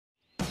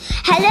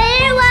Hello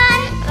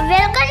everyone,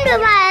 welcome to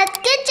my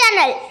Earthkids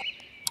channel.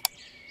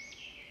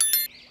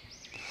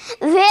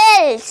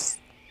 Whales.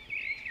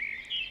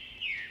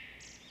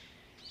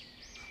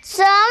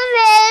 Some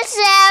whales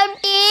have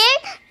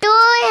teeth to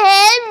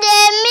help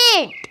them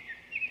eat.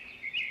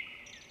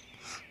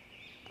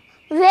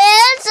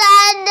 Whales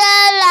are the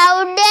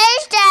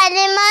loudest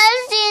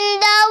animals in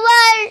the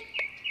world.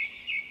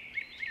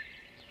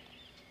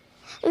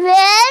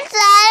 Whales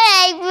are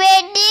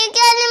aquatic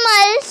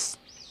animals.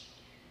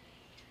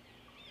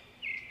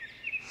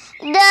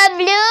 The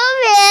blue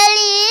whale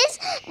is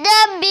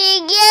the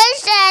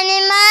biggest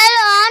animal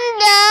on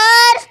the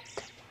earth.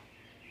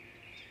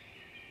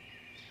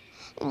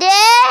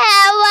 They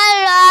have a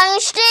long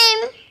stem,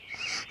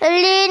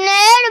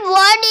 linear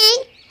body,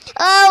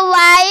 a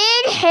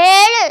wide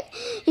head,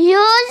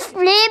 huge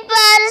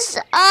flippers,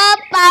 a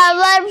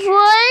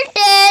powerful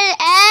tail,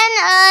 and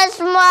a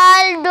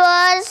small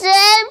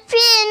dorsal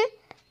fin.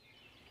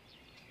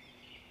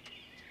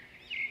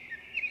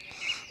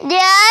 There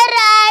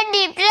are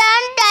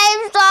different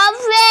types of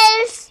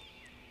whales.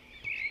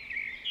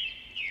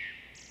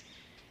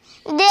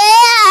 They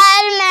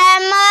are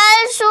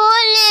mammals who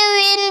live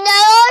in the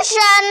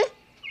ocean.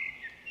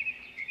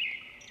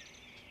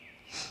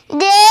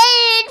 They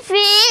eat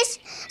fish,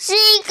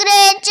 sea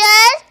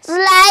creatures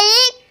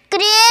like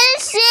krill,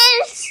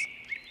 seals.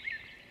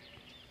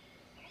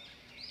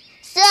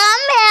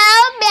 Some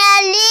have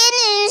baleen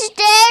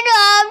instead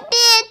of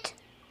teeth.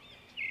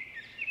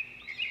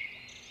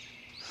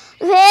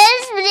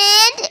 Whales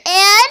breathe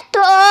air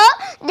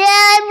through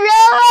their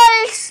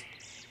blowholes.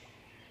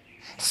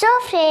 So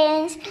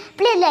friends,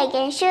 please like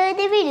and share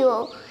the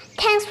video.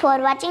 Thanks for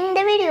watching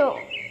the video.